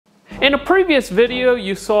In a previous video,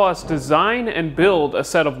 you saw us design and build a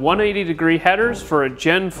set of 180-degree headers for a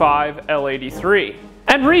Gen 5 L83.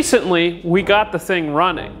 And recently, we got the thing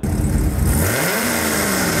running.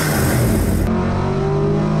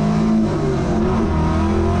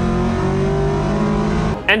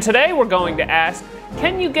 And today we're going to ask,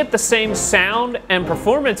 can you get the same sound and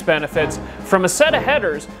performance benefits from a set of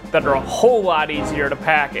headers that are a whole lot easier to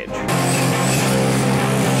package?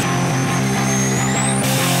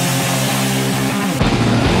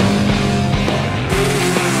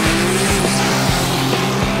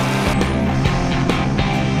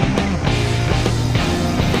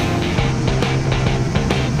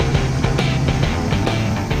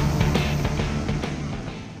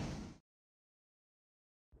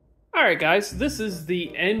 Alright guys, this is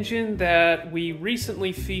the engine that we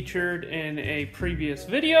recently featured in a previous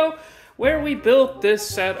video where we built this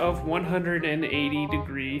set of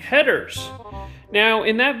 180-degree headers. Now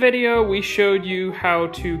in that video we showed you how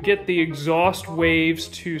to get the exhaust waves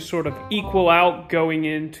to sort of equal out going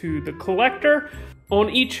into the collector on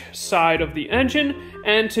each side of the engine,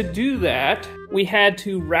 and to do that we had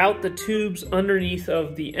to route the tubes underneath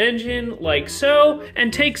of the engine like so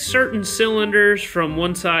and take certain cylinders from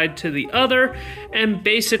one side to the other, and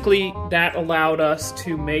basically that allowed us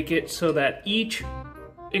to make it so that each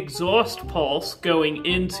exhaust pulse going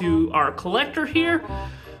into our collector here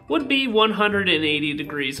would be 180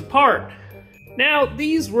 degrees apart. Now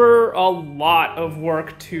these were a lot of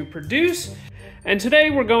work to produce, and today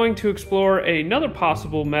we're going to explore another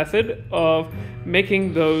possible method of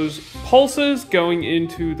making those pulses going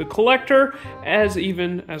into the collector as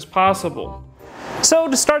even as possible. So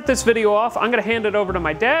to start this video off, I'm going to hand it over to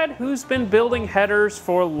my dad, who's been building headers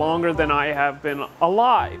for longer than I have been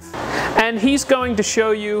alive. And he's going to show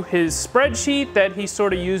you his spreadsheet that he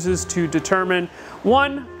sort of uses to determine,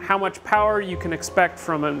 one, how much power you can expect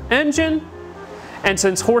from an engine. And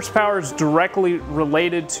since horsepower is directly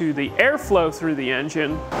related to the airflow through the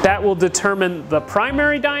engine, that will determine the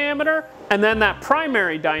primary diameter, and then that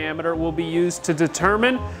primary diameter will be used to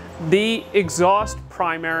determine the exhaust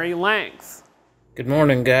primary length. Good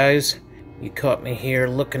morning, guys. You caught me here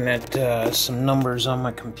looking at some numbers on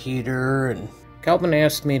my computer, and Calvin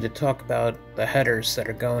asked me to talk about the headers that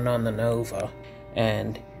are going on the Nova,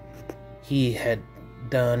 and he had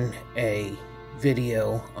done a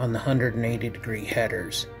video on the 180-degree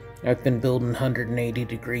headers. I've been building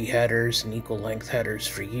 180-degree headers and equal length headers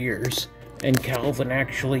for years, and Calvin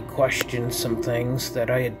actually questioned some things that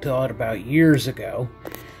I had thought about years ago.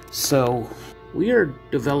 So we are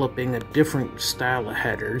developing a different style of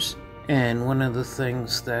headers, and one of the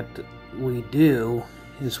things that we do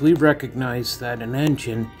is we recognize that an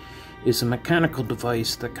engine is a mechanical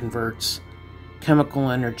device that converts chemical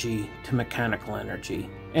energy to mechanical energy.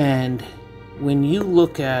 And when you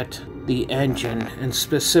look at the engine, and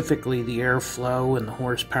specifically the airflow and the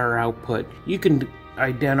horsepower output, you can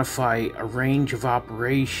identify a range of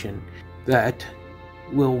operation that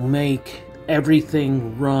will make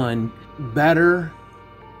everything run better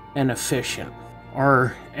and efficient.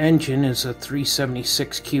 Our engine is a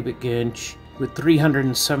 376 cubic inch. With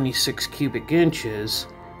 376 cubic inches,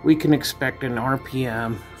 we can expect an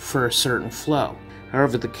RPM for a certain flow.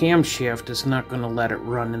 However, the camshaft is not going to let it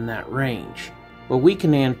run in that range. But we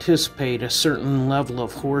can anticipate a certain level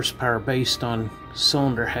of horsepower based on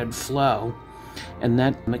cylinder head flow, and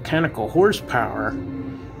that mechanical horsepower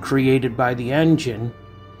created by the engine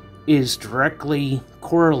is directly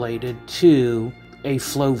correlated to a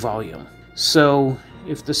flow volume. So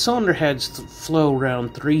if the cylinder heads flow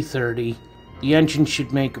around 330, the engine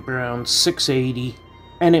should make around 680,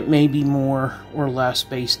 and it may be more or less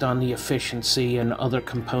based on the efficiency and other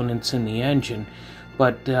components in the engine.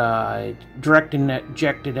 But direct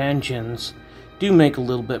injected engines do make a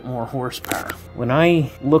little bit more horsepower. When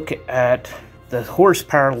I look at the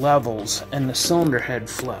horsepower levels and the cylinder head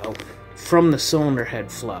flow, from the cylinder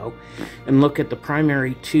head flow, and look at the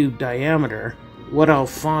primary tube diameter, what I'll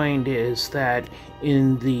find is that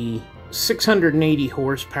in the 680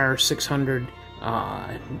 horsepower,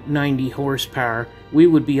 690 horsepower, we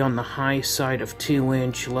would be on the high side of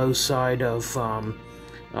 2-inch, low side of 2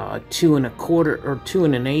 1/4 or 2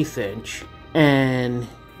 1/8 inch. And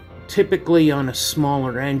typically on a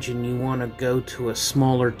smaller engine you want to go to a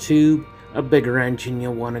smaller tube. A bigger engine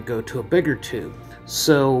you'll want to go to a bigger tube.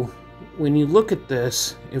 So when you look at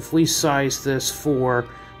this, if we size this for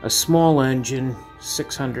a small engine,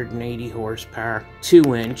 680 horsepower,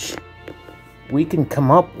 2-inch, we can come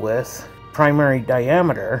up with primary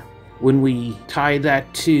diameter. When we tie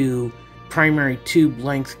that to primary tube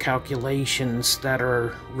length calculations that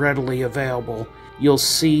are readily available, you'll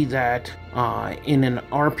see that in an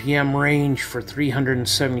RPM range for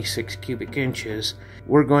 376 cubic inches,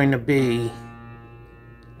 we're going to be,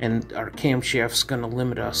 and our camshaft's going to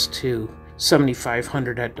limit us to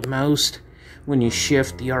 7,500 at the most. When you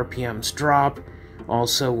shift, the RPMs drop.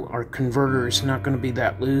 Also, our converter is not going to be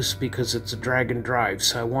that loose because it's a drag and drive.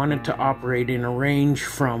 So I wanted to operate in a range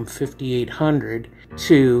from 5,800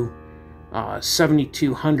 to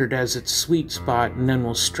 7,200 as its sweet spot, and then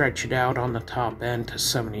we'll stretch it out on the top end to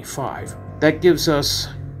 75. That gives us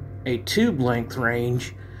a tube length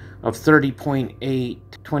range of 30.8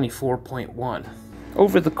 to 24.1.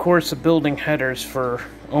 Over the course of building headers for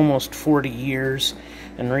almost 40 years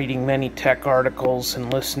and reading many tech articles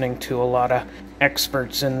and listening to a lot of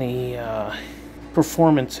experts in the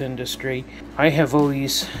performance industry, I have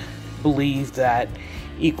always believed that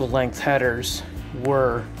equal length headers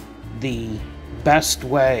were the best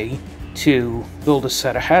way to build a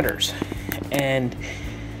set of headers, and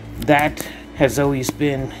that has always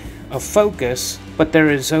been a focus. But there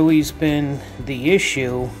has always been the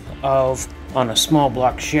issue of, on a small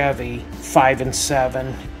block Chevy, 5 and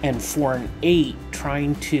 7 and 4 and 8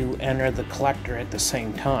 trying to enter the collector at the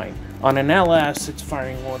same time. On an LS, its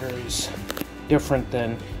firing order is different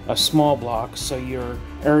than a small block, so your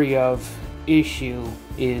area of issue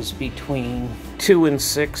is between 2 and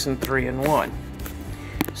 6 and 3 and 1.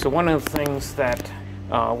 So one of the things that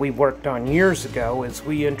we worked on years ago is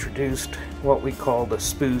we introduced what we call the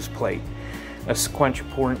SPOOS plate, a sequential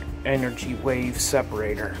port energy wave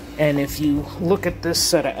separator. And if you look at this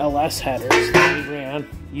set of LS headers that we ran,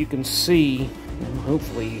 you can see, and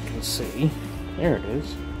hopefully you can see, there it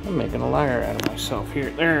is. I'm making a liar out of myself here.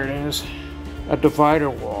 There it is. A divider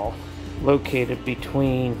wall located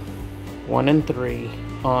between 1 and 3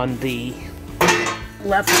 on the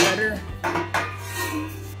left header,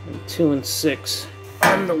 and 2 and 6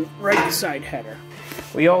 on the right side header.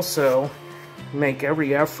 We also make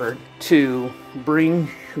every effort to bring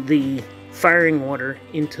the firing order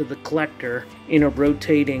into the collector in a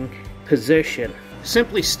rotating position.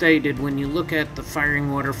 Simply stated, when you look at the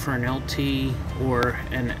firing order for an LT or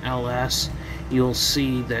an LS, you'll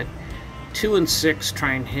see that 2 and 6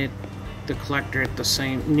 try and hit the collector at the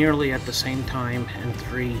same, nearly at the same time, and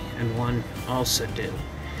 3 and 1 also do.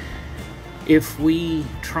 If we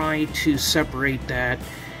try to separate that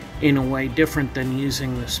in a way different than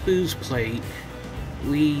using the SPOOS plate,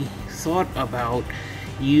 we thought about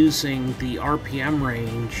using the RPM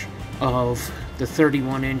range of the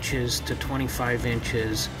 31 inches to 25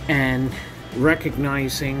 inches and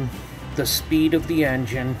recognizing the speed of the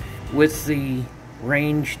engine with the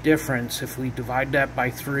range difference. If we divide that by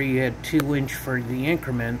 3 at 2 inch for the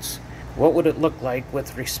increments, what would it look like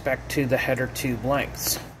with respect to the header tube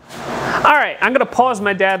lengths? Alright, I'm going to pause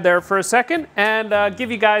my dad there for a second and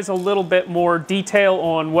give you guys a little bit more detail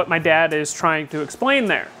on what my dad is trying to explain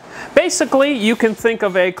there. Basically, you can think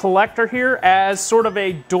of a collector here as sort of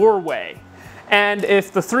a doorway. And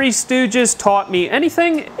if the Three Stooges taught me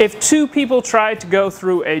anything, if two people try to go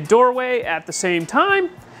through a doorway at the same time,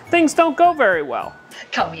 things don't go very well.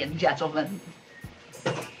 Come in, gentlemen.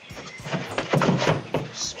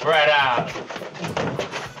 Spread out.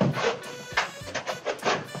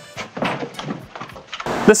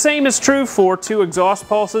 The same is true for two exhaust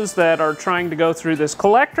pulses that are trying to go through this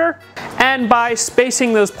collector, and by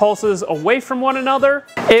spacing those pulses away from one another,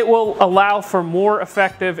 it will allow for more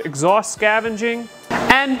effective exhaust scavenging,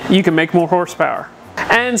 and you can make more horsepower.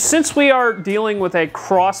 And since we are dealing with a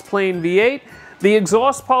cross-plane V8, the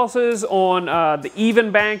exhaust pulses on the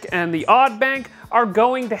even bank and the odd bank are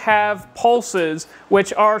going to have pulses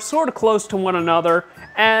which are sort of close to one another,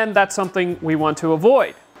 and that's something we want to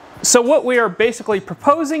avoid. So what we are basically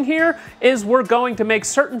proposing here is we're going to make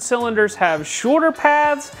certain cylinders have shorter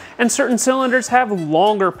paths and certain cylinders have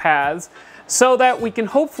longer paths so that we can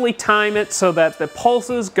hopefully time it so that the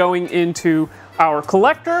pulses going into our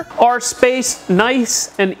collector are spaced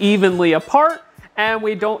nice and evenly apart, and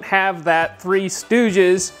we don't have that Three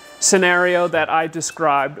Stooges scenario that I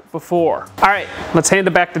described before. All right, let's hand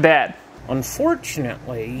it back to Dad.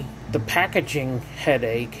 Unfortunately, the packaging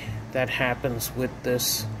headache that happens with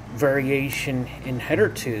this variation in header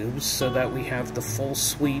tubes so that we have the full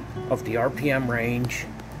sweep of the RPM range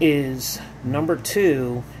is number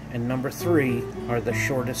 2 and number 3 are the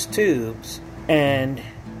shortest tubes, and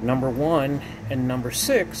number 1 and number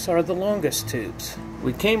 6 are the longest tubes.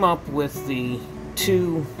 We came up with the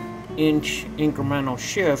 2-inch incremental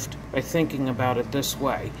shift by thinking about it this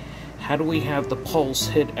way. How do we have the pulse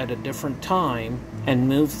hit at a different time and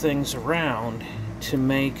move things around to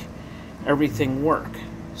make everything work?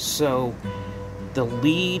 So the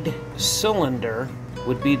lead cylinder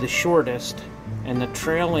would be the shortest and the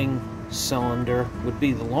trailing cylinder would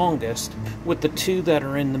be the longest, with the two that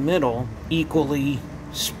are in the middle equally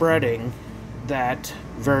spreading that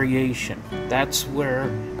variation. That's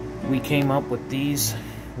where we came up with these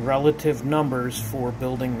relative numbers for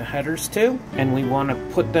building the headers to, and we want to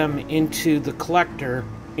put them into the collector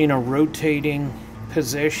in a rotating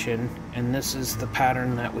position, and this is the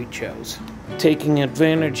pattern that we chose. Taking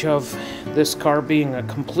advantage of this car being a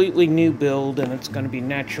completely new build and it's going to be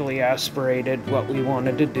naturally aspirated, what we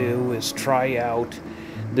wanted to do is try out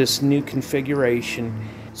this new configuration.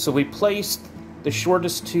 So we placed the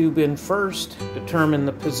shortest tube in first, determined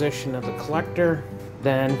the position of the collector,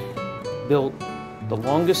 then built the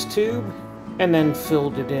longest tube, and then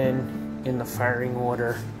filled it in the firing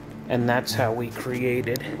order. And that's how we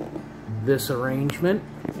created this arrangement.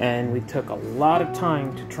 And we took a lot of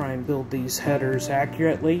time to try and build these headers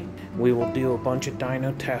accurately. We will do a bunch of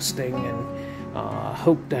dyno testing and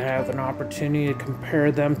hope to have an opportunity to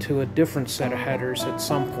compare them to a different set of headers at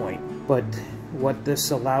some point. But what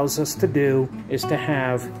this allows us to do is to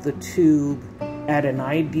have the tube at an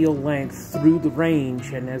ideal length through the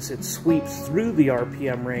range, and as it sweeps through the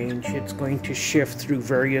RPM range, it's going to shift through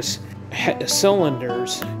various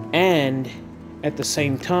cylinders, and at the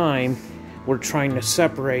same time we're trying to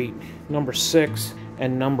separate number 6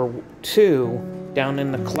 and number 2 down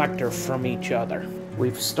in the collector from each other.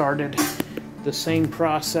 We've started the same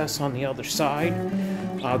process on the other side.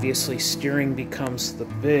 Obviously steering becomes the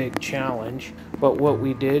big challenge, but what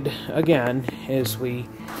we did again is we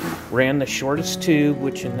ran the shortest tube,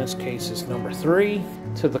 which in this case is number 3,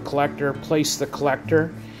 to the collector, placed the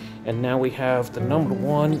collector, and now we have the number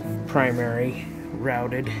 1 primary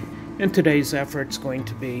routed. And today's effort is going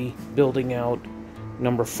to be building out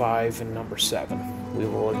number 5 and number 7. We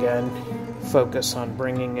will again focus on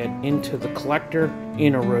bringing it into the collector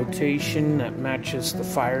in a rotation that matches the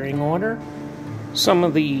firing order. Some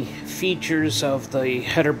of the features of the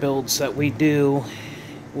header builds that we do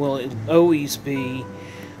will always be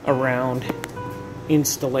around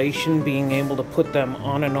installation, being able to put them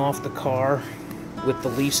on and off the car with the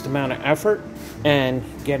least amount of effort, and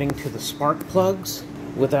getting to the spark plugs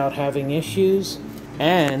without having issues,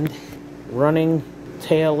 and running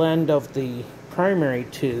tail end of the primary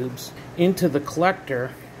tubes into the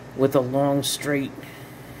collector with a long straight.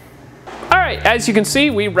 Alright, as you can see,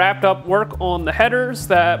 we wrapped up work on the headers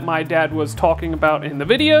that my dad was talking about in the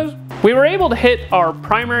videos. We were able to hit our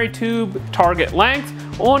primary tube target length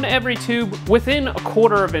on every tube within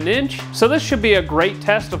 1/4 of an inch, so this should be a great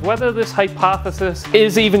test of whether this hypothesis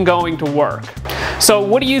is even going to work. So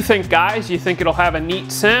what do you think, guys? You think it'll have a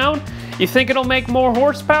neat sound? You think it'll make more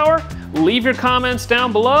horsepower? Leave your comments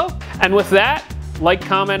down below, and with that, like,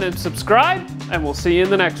 comment, and subscribe, and we'll see you in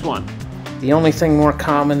the next one. The only thing more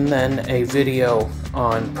common than a video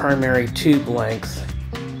on primary tube length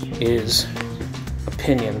is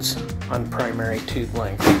opinions on primary tube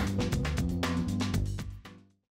length.